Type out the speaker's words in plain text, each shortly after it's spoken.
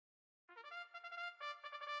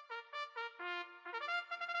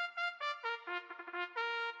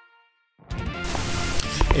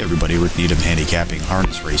Hey everybody, Rick Needham handicapping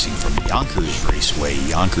harness racing from Yonkers Raceway,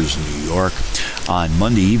 Yonkers, New York, on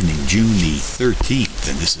Monday evening, June the 13th,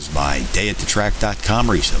 and this is my dayatthetrack.com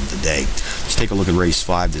race of the day. Let's take a look at race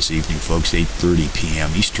 5 this evening, folks, 8:30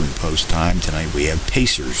 p.m. Eastern Post Time. Tonight we have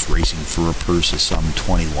Pacers racing for a purse of some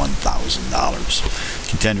 $21,000.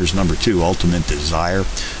 Contenders number 2, Ultimate Desire,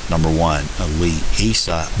 number 1,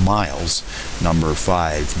 Asa Miles, number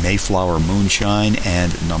 5, Mayflower Moonshine,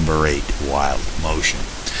 and number 8, Wild Motion.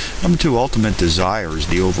 Number 2, Ultimate Desire, is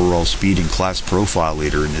the overall speed and class profile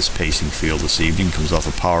leader in this pacing field this evening. Comes off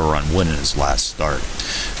a power run win in his last start.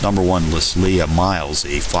 Number 1, Asa Miles,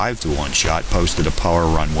 a 5-to-1 shot, posted a power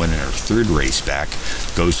run win in her third race back.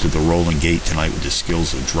 Goes to the rolling gate tonight with the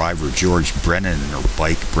skills of driver George Brennan and her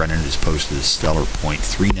bike. Brennan has posted a stellar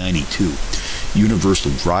 .392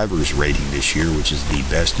 universal driver's rating this year, which is the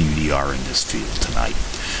best UDR in this field tonight.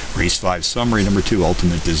 Race 5 summary: number 2,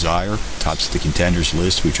 Ultimate Desire, tops the contenders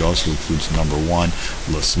list, which also includes number 1,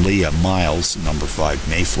 Asa Miles, number 5,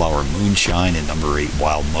 Mayflower Moonshine, and number 8,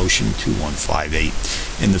 Wild Motion, 2158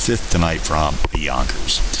 in the 5th tonight from the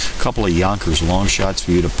Yonkers. A couple of Yonkers long shots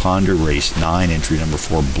for you to ponder. Race 9, entry number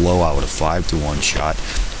 4, Blowout, a 5-to-1 shot.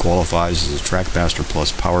 Qualifies as a Trackmaster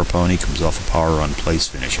Plus Power Pony. Comes off a power run place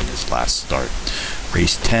finish in his last start.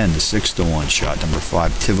 Race 10, the 6-to-1 shot, number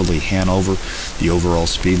 5, Tivoli Hanover, the overall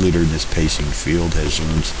speed leader in this pacing field, has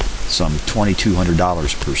earned some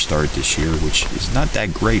 $2,200 per start this year, which is not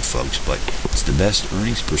that great, folks, but it's the best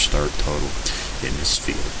earnings per start total in this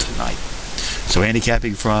field tonight. So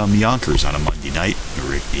handicapping from Yonkers on a Monday night,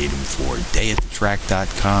 Rick Needham for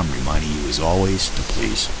dayatthetrack.com, reminding you as always to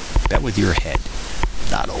please bet with your head,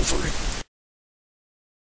 not over it.